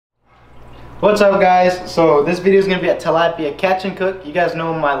What's up, guys? So this video is going to be a tilapia catch and cook. You guys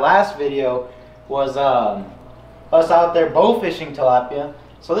know my last video was us out there bow fishing tilapia.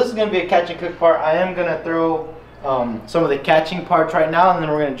 So this is going to be a catch and cook part. I am going to throw some of the catching parts right now, and then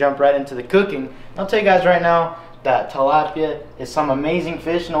we're going to jump right into the cooking. I'll tell you guys right now that tilapia is some amazing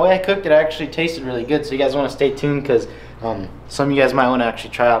fish, and the way I cooked it actually tasted really good. So you guys want to stay tuned because some of you guys might want to actually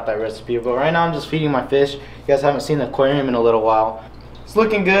try out that recipe. But right now I'm just feeding my fish. You guys haven't seen the aquarium in a little while. It's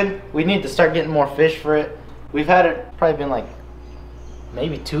looking good. We need to start getting more fish for it. We've had it probably been like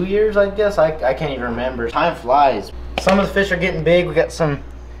maybe 2 years, I guess. I can't even remember. Time flies. Some of the fish are getting big. We got some.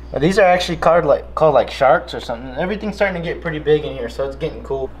 These are actually called like sharks or something. Everything's starting to get pretty big in here, so it's getting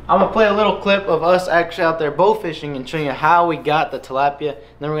cool. I'm gonna play a little clip of us actually out there bow fishing and show you how we got the tilapia. And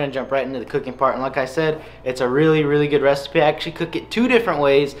then we're gonna jump right into the cooking part. And like I said, it's a really, really good recipe. I actually cook it 2 different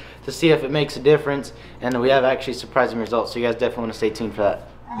ways to see if it makes a difference, and we have actually surprising results. So you guys definitely want to stay tuned for that.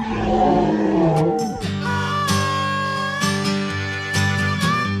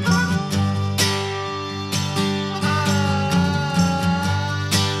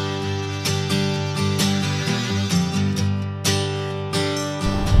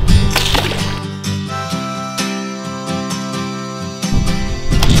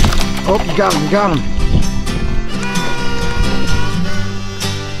 Oh, you got him, you got him.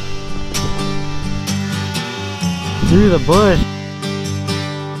 Through the bush.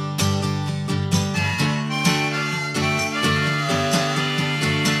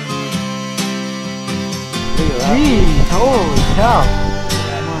 Jeez, holy cow.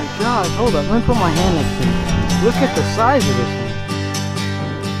 Oh my gosh, hold up, let me put my hand next to it. Look at the size of this one.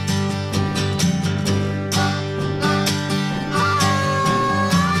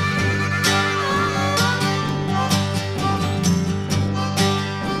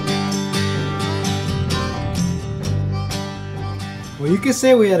 Well, you could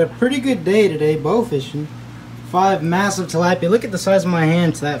say we had a pretty good day today bow fishing. 5 massive tilapia. Look at the size of my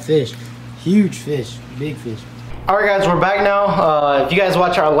hand to that fish. Huge fish, big fish. Alright guys, we're back now. If you guys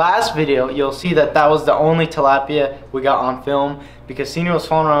watch our last video, you'll see that that was the only tilapia we got on film because Senior was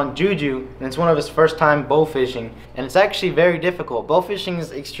following around Juju, and it's one of his first time bow fishing, and it's actually very difficult. Bow fishing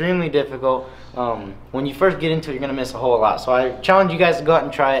is extremely difficult. When you first get into it, you're going to miss a whole lot. So I challenge you guys to go out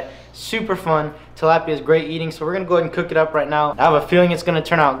and try it. Super fun. Tilapia is great eating, so we're going to go ahead and cook it up right now. I have a feeling it's going to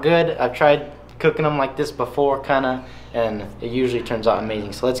turn out good. I've tried cooking them like this before, and it usually turns out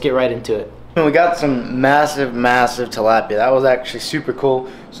amazing. So let's get right into it. And we got some massive tilapia. That was actually super cool.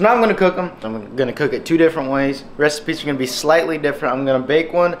 So now I'm going to cook them. I'm going to cook it 2 different ways. Recipes are going to be slightly different. I'm going to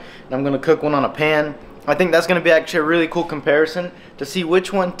bake one, and I'm going to cook one on a pan. I think that's going to be actually a really cool comparison to see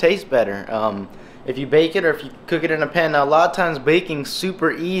which one tastes better. If you bake it or if you cook it in a pan. Now a lot of times baking's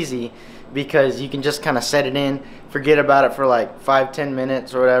super easy because you can just kind of set it in, forget about it for like 5-10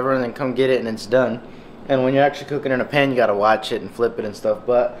 minutes or whatever, and then come get it and it's done. And when you're actually cooking in a pan, you gotta watch it and flip it and stuff.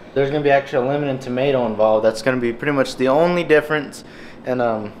 But there's gonna be actually a lemon and tomato involved. That's gonna be pretty much the only difference. And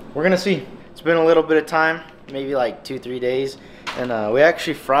we're gonna see. It's been a little bit of time, maybe like 2-3 days. And we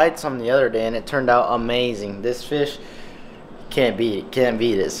actually fried some the other day, and it turned out amazing. This fish can't beat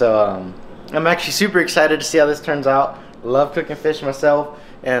it. So I'm actually super excited to see how this turns out. Love cooking fish myself,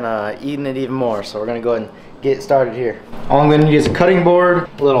 and eating it even more. So we're gonna go ahead and get started here. All I'm gonna need is a cutting board,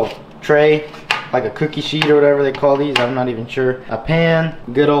 a little tray, like a cookie sheet or whatever they call these, I'm not even sure. A pan,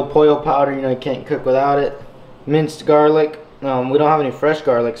 good old pollo powder, you know you can't cook without it. Minced garlic. We don't have any fresh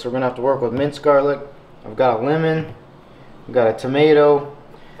garlic, so we're gonna have to work with minced garlic. I've got a lemon, I've got a tomato,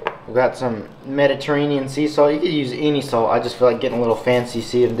 I've got some Mediterranean sea salt. You could use any salt, I just feel like getting a little fancy,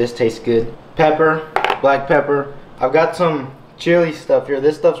 see if this tastes good. Pepper, black pepper. I've got some chili stuff here.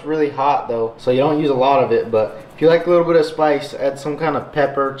 This stuff's really hot though, so you don't use a lot of it, but if you like a little bit of spice, add some kind of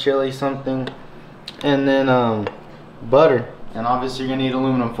pepper, chili, something. And then butter, and obviously you're gonna need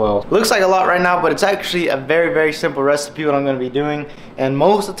aluminum foil. Looks like a lot right now, but it's actually a very simple recipe what I'm gonna be doing, and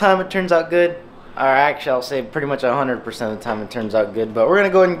most of the time it turns out good, or actually I'll say pretty much 100% of the time it turns out good. But we're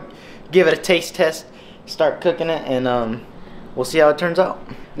gonna go ahead and give it a taste test, start cooking it, and we'll see how it turns out.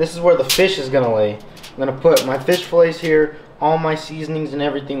 This is where the fish is gonna lay. I'm gonna put my fish fillets here, all my seasonings and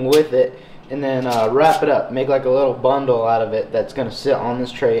everything with it, and then wrap it up, make like a little bundle out of it that's gonna sit on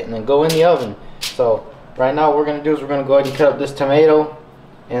this tray and then go in the oven. So right now what we're gonna do is we're gonna go ahead and cut up this tomato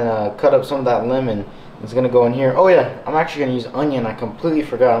and cut up some of that lemon. It's gonna go in here. Oh yeah, I'm actually gonna use onion. I completely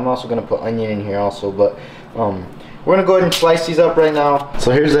forgot. I'm also gonna put onion in here also, but we're gonna go ahead and slice these up right now.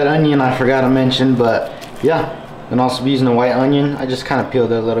 So here's that onion I forgot to mention, but yeah, and also be using a white onion. I just kind of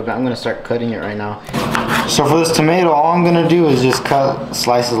peeled it a little bit. I'm gonna start cutting it right now. So for this tomato, all I'm gonna do is just cut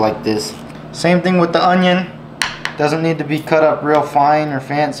slices like this. Same thing with the onion. Doesn't need to be cut up real fine or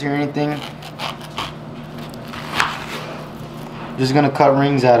fancy or anything. Just gonna cut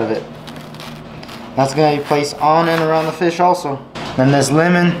rings out of it. That's gonna be placed on and around the fish also. Then this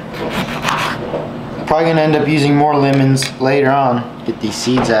lemon, probably gonna end up using more lemons later on. Get these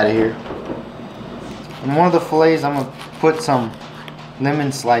seeds out of here. And one of the fillets, I'm gonna put some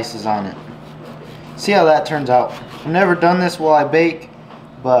lemon slices on it. See how that turns out. I've never done this while I bake,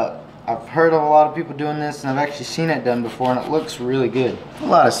 but I've heard of a lot of people doing this, and I've actually seen it done before, and it looks really good. A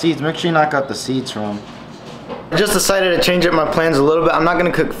lot of seeds. Make sure you knock out the seeds from them. I just decided to change up my plans a little bit. I'm not going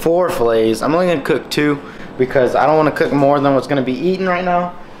to cook 4 fillets. I'm only going to cook 2 because I don't want to cook more than what's going to be eaten right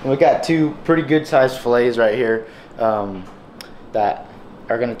now. And we got 2 pretty good sized fillets right here that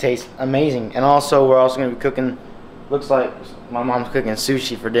are going to taste amazing. And also, we're also going to be cooking, looks like my mom's cooking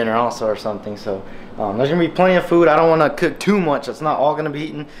sushi for dinner also or something. So there's going to be plenty of food. I don't want to cook too much. It's not all going to be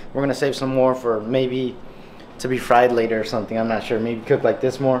eaten. We're going to save some more for maybe to be fried later or something. I'm not sure. Maybe cook like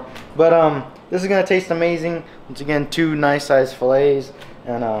this more. But this is going to taste amazing. Once again, 2 nice sized fillets.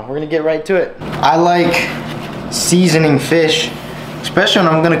 And we're going to get right to it. I like seasoning fish, especially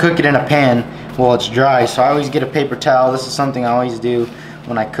when I'm going to cook it in a pan while it's dry. So I always get a paper towel. This is something I always do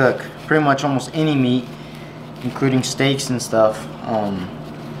when I cook pretty much almost any meat, including steaks and stuff.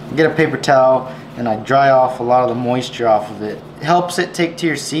 Get a paper towel and I dry off a lot of the moisture off of it. It helps it take to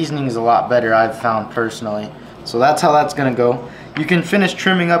your seasonings a lot better, I've found personally. So that's how that's gonna go. You can finish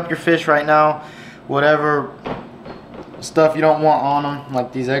trimming up your fish right now. Whatever stuff you don't want on them,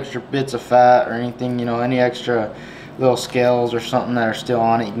 like these extra bits of fat or anything, you know, any extra little scales or something that are still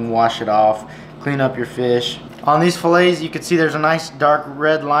on it, you can wash it off, clean up your fish. On these fillets, you can see there's a nice dark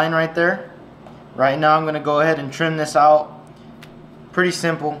red line right there. Right now I'm gonna go ahead and trim this out. Pretty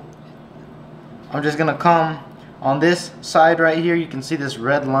simple. I'm just gonna come on this side right here. You can see this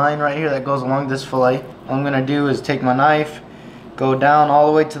red line right here that goes along this fillet. All I'm gonna do is take my knife, go down all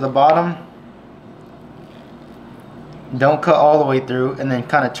the way to the bottom. Don't cut all the way through, and then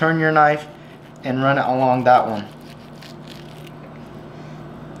kind of turn your knife and run it along that one.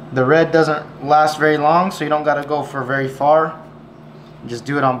 The red doesn't last very long, so you don't gotta go for very far. Just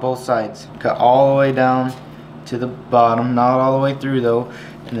do it on both sides. Cut all the way down to the bottom, not all the way through though,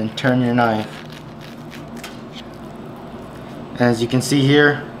 and then turn your knife. And as you can see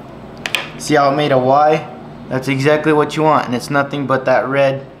here, see how it made a Y? That's exactly what you want, and it's nothing but that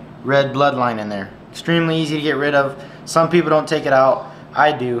red bloodline in there. Extremely easy to get rid of. Some people don't take it out.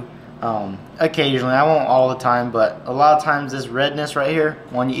 I do. Occasionally. I won't all the time, but a lot of times this redness right here,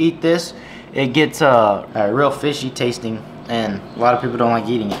 when you eat this, it gets real fishy tasting, and a lot of people don't like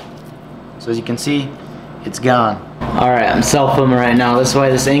eating it. So as you can see, it's gone. Alright, I'm self-filming right now. This is why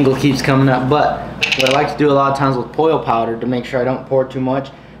this angle keeps coming up. But what I like to do a lot of times with oil powder to make sure I don't pour too much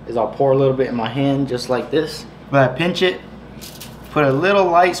is I'll pour a little bit in my hand just like this. But I pinch it, put a little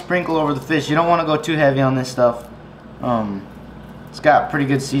light sprinkle over the fish. You don't want to go too heavy on this stuff. It's got pretty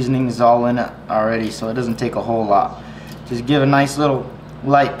good seasonings all in it already, so it doesn't take a whole lot. Just give a nice little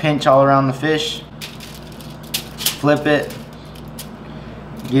light pinch all around the fish. Flip it.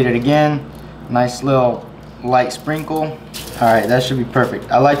 Get it again. Nice little light sprinkle. Alright, that should be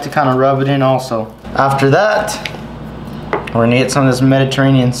perfect. I like to kind of rub it in also. After that, we're going to get some of this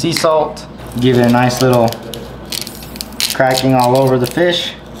Mediterranean sea salt. Give it a nice little cracking all over the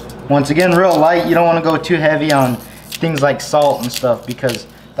fish. Once again, real light. You don't want to go too heavy on things like salt and stuff, because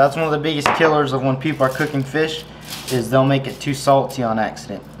that's one of the biggest killers of when people are cooking fish, is they'll make it too salty on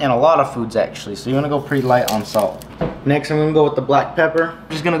accident. And a lot of foods actually, so you want to go pretty light on salt. Next I'm going to go with the black pepper. I'm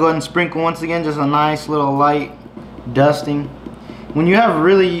just going to go ahead and sprinkle once again, just a nice little light dusting. When you have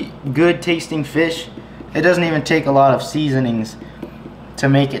really good tasting fish, it doesn't even take a lot of seasonings to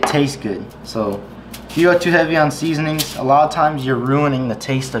make it taste good. So if you go too heavy on seasonings, a lot of times you're ruining the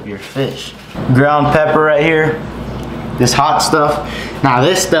taste of your fish. Ground pepper right here. This hot stuff. Now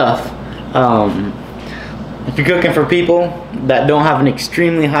this stuff, if you're cooking for people that don't have an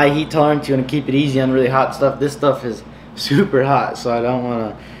extremely high heat tolerance, you want to keep it easy on really hot stuff. This stuff is super hot, so I don't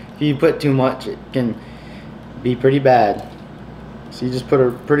want to, if you put too much, it can be pretty bad. So you just put a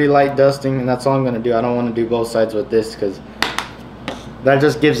pretty light dusting, and that's all I'm going to do. I don't want to do both sides with this, because that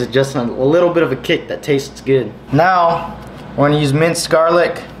just gives it just a little bit of a kick that tastes good. Now we're going to use minced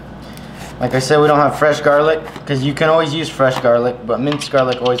garlic. Like I said, we don't have fresh garlic, because you can always use fresh garlic, but minced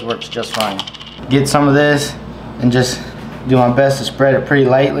garlic always works just fine. Get some of this and just do my best to spread it pretty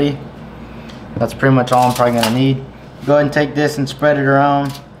lightly. That's pretty much all I'm probably going to need. Go ahead and take this and spread it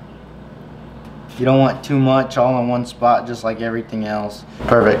around. You don't want too much all in one spot, just like everything else.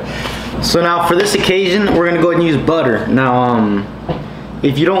 Perfect. So now for this occasion, we're going to go ahead and use butter. Now,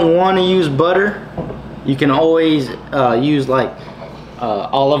 if you don't want to use butter, you can always use like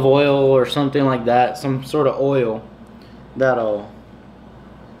olive oil or something like that, some sort of oil. that'll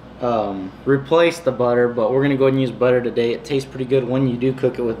replace the butter, but we're gonna go ahead and use butter today. It tastes pretty good when you do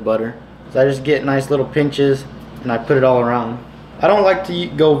cook it with butter. So I just get nice little pinches and I put it all around. I don't like to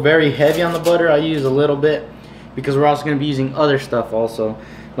go very heavy on the butter. I use a little bit because we're also gonna be using other stuff also.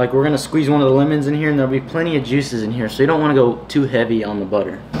 Like we're gonna squeeze one of the lemons in here and there'll be plenty of juices in here, so you don't wanna go too heavy on the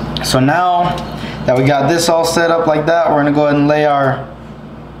butter. So now that we got this all set up like that, we're gonna go ahead and lay our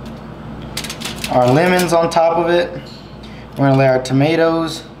lemons on top of it. We're gonna lay our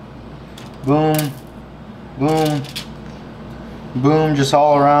tomatoes. Boom, boom, boom, just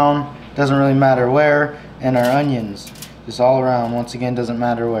all around. Doesn't really matter where. And our onions, just all around. Once again, doesn't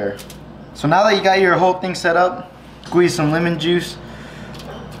matter where. So now that you got your whole thing set up, squeeze some lemon juice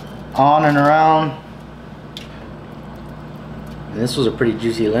on and around. And this was a pretty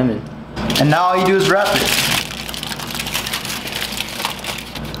juicy lemon. And now all you do is wrap it.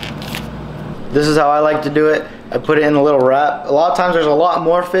 This is how I like to do it. I put it in a little wrap. A lot of times there's a lot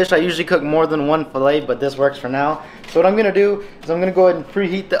more fish. I usually cook more than one fillet, but this works for now. So what I'm gonna do is I'm gonna go ahead and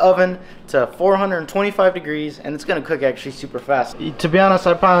preheat the oven to 425 degrees, and it's gonna cook actually super fast. To be honest,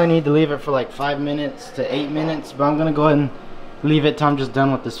 I probably need to leave it for like 5 minutes to 8 minutes, but I'm gonna go ahead and leave it till I'm just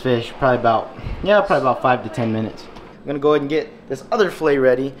done with this fish. Probably about 5 to 10 minutes. I'm gonna go ahead and get this other fillet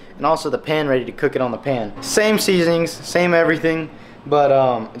ready, and also the pan ready to cook it on the pan. Same seasonings, same everything, but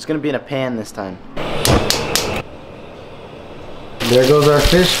it's gonna be in a pan this time. There goes our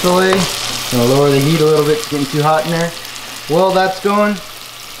fish fillet. I'm gonna lower the heat a little bit, it's getting too hot in there. While that's going,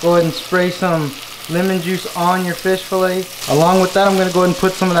 go ahead and spray some lemon juice on your fish fillet. Along with that, I'm gonna go ahead and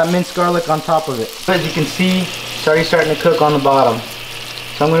put some of that minced garlic on top of it. As you can see, it's already starting to cook on the bottom.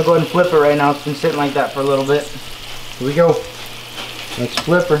 So I'm gonna go ahead and flip it right now. It's been sitting like that for a little bit. Here we go. Let's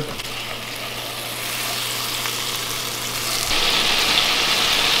flip her.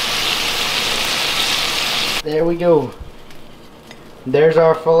 There we go. There's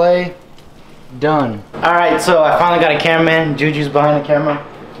our fillet. Done. Alright, so I finally got a cameraman. Juju's behind the camera.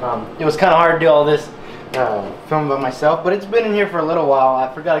 It was kind of hard to do all this film by myself, but it's been in here for a little while.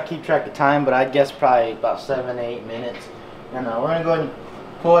 I forgot to keep track of time, but I guess probably about 7 to 8 minutes. And we're going to go ahead and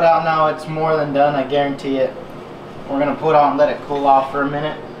pull it out now. It's more than done, I guarantee it. We're going to pull it out and let it cool off for a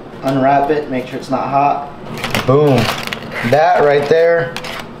minute. Unwrap it, make sure it's not hot. Boom. That right there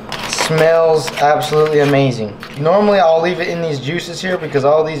smells absolutely amazing. Normally I'll leave it in these juices here because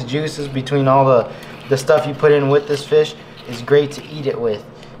all these juices between all the stuff you put in with this fish is great to eat it with.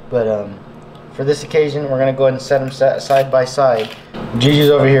 But for this occasion we're going to go ahead and set them side by side. Gigi's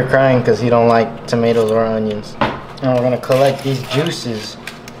over here crying because he don't like tomatoes or onions. And we're going to collect these juices.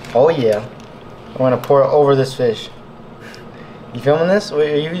 Oh yeah. We're going to pour it over this fish. You filming this?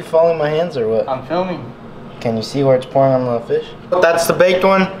 Wait, are you following my hands or what? I'm filming. Can you see where it's pouring on the fish? That's the baked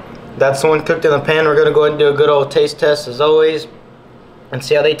one. That's the one cooked in the pan. We're going to go ahead and do a good old taste test as always and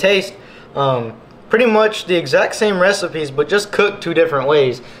see how they taste. Pretty much the exact same recipes, but just cooked 2 different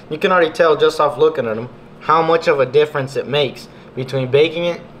ways. You can already tell just off looking at them how much of a difference it makes between baking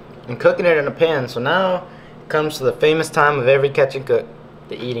it and cooking it in a pan. So now it comes to the famous time of every catch and cook,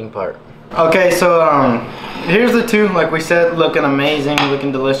 the eating part. Okay, so here's the 2, like we said, looking amazing,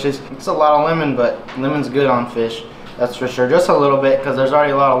 looking delicious. It's a lot of lemon, but lemon's good on fish. That's for sure. Just a little bit because there's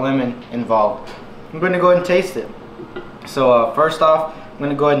already a lot of lemon involved. I'm going to go ahead and taste it. So first off, I'm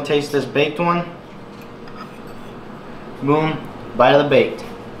going to go ahead and taste this baked one. Boom. Bite of the baked.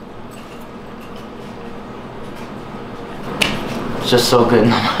 It's just so good.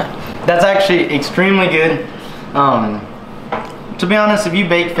 That's actually extremely good. To be honest, if you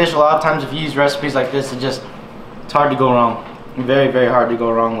bake fish, a lot of times if you use recipes like this, it's hard to go wrong. Very, very hard to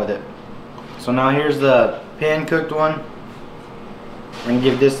go wrong with it. So now here's the pan cooked one. We're gonna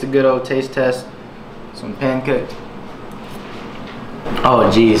give this the good old taste test. Some pan cooked.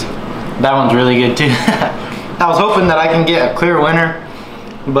 Oh geez, that one's really good too. I was hoping that I can get a clear winner,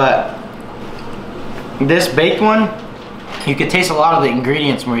 but this baked one, you can taste a lot of the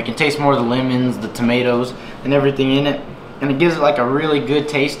ingredients more. You can taste more of the lemons, the tomatoes, and everything in it, and it gives it like a really good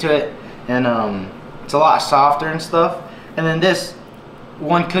taste to it, and it's a lot softer and stuff. And then this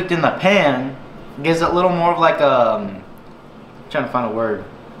one cooked in the pan gives it a little more of like a, I'm trying to find a word,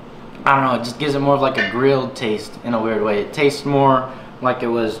 I don't know, it just gives it more of like a grilled taste in a weird way. It tastes more like it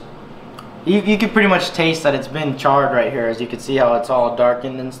was, you can pretty much taste that it's been charred right here, as you can see how it's all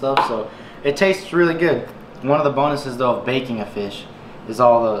darkened and stuff, so it tastes really good. One of the bonuses though of baking a fish is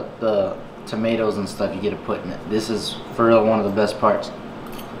all the tomatoes and stuff you get to put in it. This is for real one of the best parts.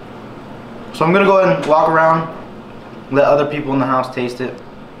 So I'm gonna go ahead and walk around, let other people in the house taste it,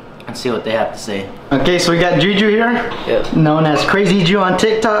 and see what they have to say. Okay, so we got Juju here, known as Crazy Ju on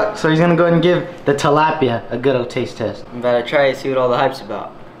TikTok. So he's gonna go ahead and give the tilapia a good old taste test. I'm about to try it, see what all the hype's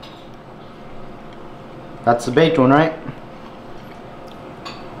about. That's the baked one, right?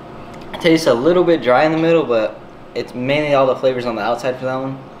 It tastes a little bit dry in the middle, but it's mainly all the flavors on the outside for that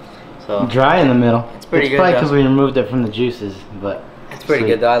one. So dry in the middle. It's pretty good. It's probably because we removed it from the juices, but it's pretty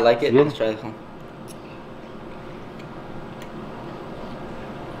good though. I like it. Let's try this one.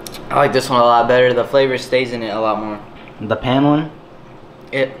 I like this one a lot better. The flavor stays in it a lot more. The pan one?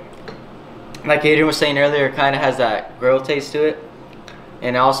 It, like Adrian was saying earlier, kind of has that grilled taste to it.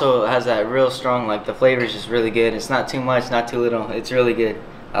 And it also has that real strong, like the flavor is just really good. It's not too much, not too little. It's really good.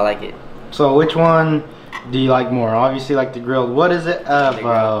 I like it. So which one do you like more? Obviously like the grilled. What is it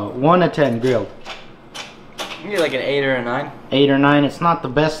of 1 to 10 grilled? Maybe like an 8 or a 9. 8 or 9. It's not the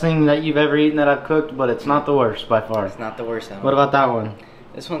best thing that you've ever eaten that I've cooked, but it's not the worst by far. It's not the worst. What about that one?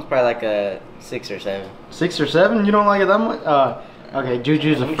 This one's probably like a 6 or 7. 6 or 7? You don't like it that much? Okay,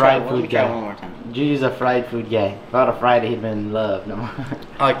 Juju's a fried food guy. Try one more time. Juju's a fried food guy. If I had a fried, he'd been in love. No.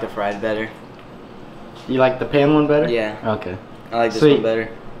 I like the fried better. You like the pan one better? Yeah. Okay. I like this one better.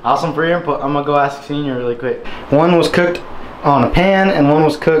 Awesome for your input. I'm gonna go ask Senior really quick. One was cooked on a pan and one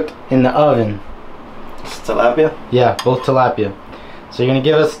was cooked in the oven. It's tilapia? Yeah, both tilapia. So you're gonna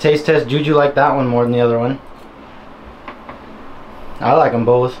give us a taste test. Juju liked that one more than the other one. I like them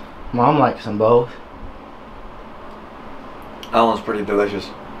both. Mom likes them both. That one's pretty delicious.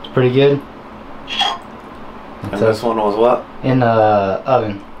 It's pretty good. And this one was what? In the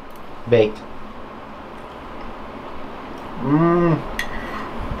oven. Baked.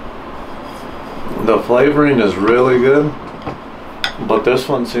 The flavoring is really good, but this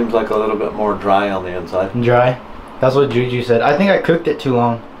one seems like a little bit more dry on the inside. Dry? That's what Juju said. I think I cooked it too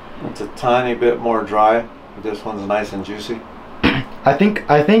long. It's a tiny bit more dry, but this one's nice and juicy. I think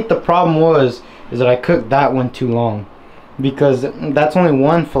the problem is that I cooked that one too long, because that's only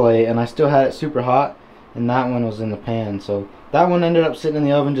one fillet and I still had it super hot, and that one was in the pan. So that one ended up sitting in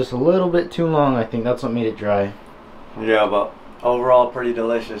the oven just a little bit too long. I think that's what made it dry. Yeah, but overall pretty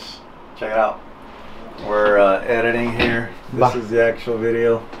delicious. Check it out. We're editing here. This is the actual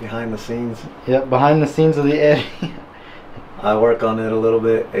video behind the scenes. Yep, behind the scenes of the editing. I work on it a little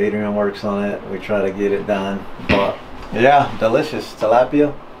bit. Adrian works on it. We try to get it done. But yeah, delicious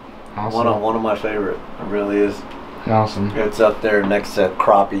tilapia. Awesome. One of my favorite. It really is. Awesome. It's up there next to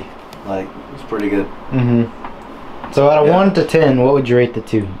crappie. Like, it's pretty good. So out of 1 to 10, what would you rate the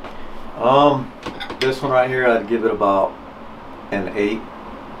two? This one right here, I'd give it about an 8.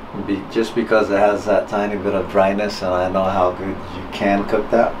 Just because it has that tiny bit of dryness, and I know how good you can cook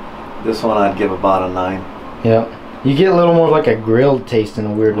that. This one I'd give about a 9. Yep. You get a little more like a grilled taste in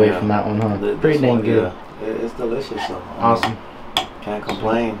a weird way from that one, huh? Pretty dang good. Yeah. It's delicious though. Awesome. Can't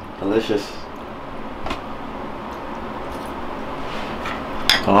complain. Delicious.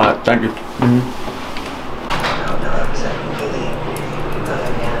 Alright, thank you.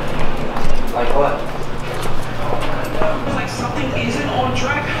 Like what?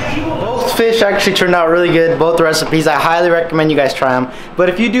 Both fish actually turned out really good. Both recipes. I highly recommend you guys try them. But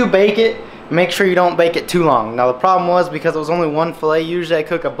if you do bake it, make sure you don't bake it too long. Now the problem was, because it was only one fillet, usually I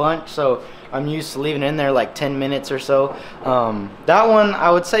cook a bunch, so I'm used to leaving it in there like 10 minutes or so. That one,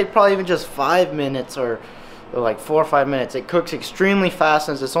 I would say probably even just 5 minutes or like 4 or 5 minutes. It cooks extremely fast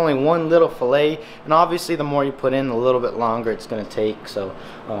since it's only one little fillet, and obviously the more you put in, a little bit longer it's going to take. So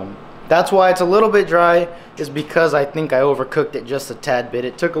that's why it's a little bit dry, is because I think I overcooked it just a tad bit.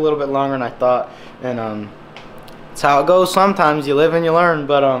 It took a little bit longer than I thought, and it's how it goes sometimes. You live and you learn.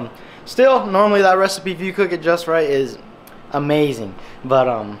 But still, normally that recipe, if you cook it just right, is amazing. But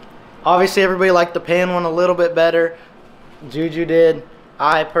obviously everybody liked the pan one a little bit better. Juju did.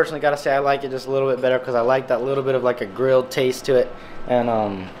 I personally gotta say I like it just a little bit better because I like that little bit of like a grilled taste to it.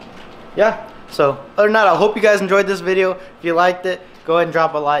 And yeah, so other than that, I hope you guys enjoyed this video. If you liked it, go ahead and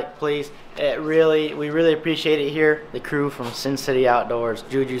drop a like, please. We really appreciate it here, the crew from Sin City Outdoors,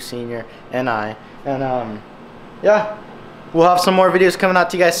 Juju Senior and I. And yeah, we'll have some more videos coming out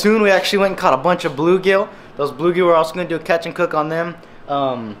to you guys soon. We actually went and caught a bunch of bluegill. Those bluegill, we're also gonna do a catch and cook on them.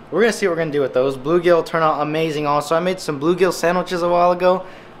 We're gonna see what we're gonna do with those. Bluegill turn out amazing. Also, I made some bluegill sandwiches a while ago.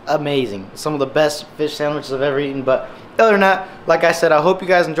 Amazing. Some of the best fish sandwiches I've ever eaten. But other than that, like I said, I hope you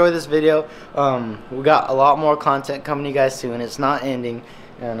guys enjoyed this video. We got a lot more content coming to you guys soon. It's not ending.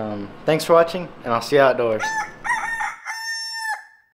 And thanks for watching, and I'll see you outdoors.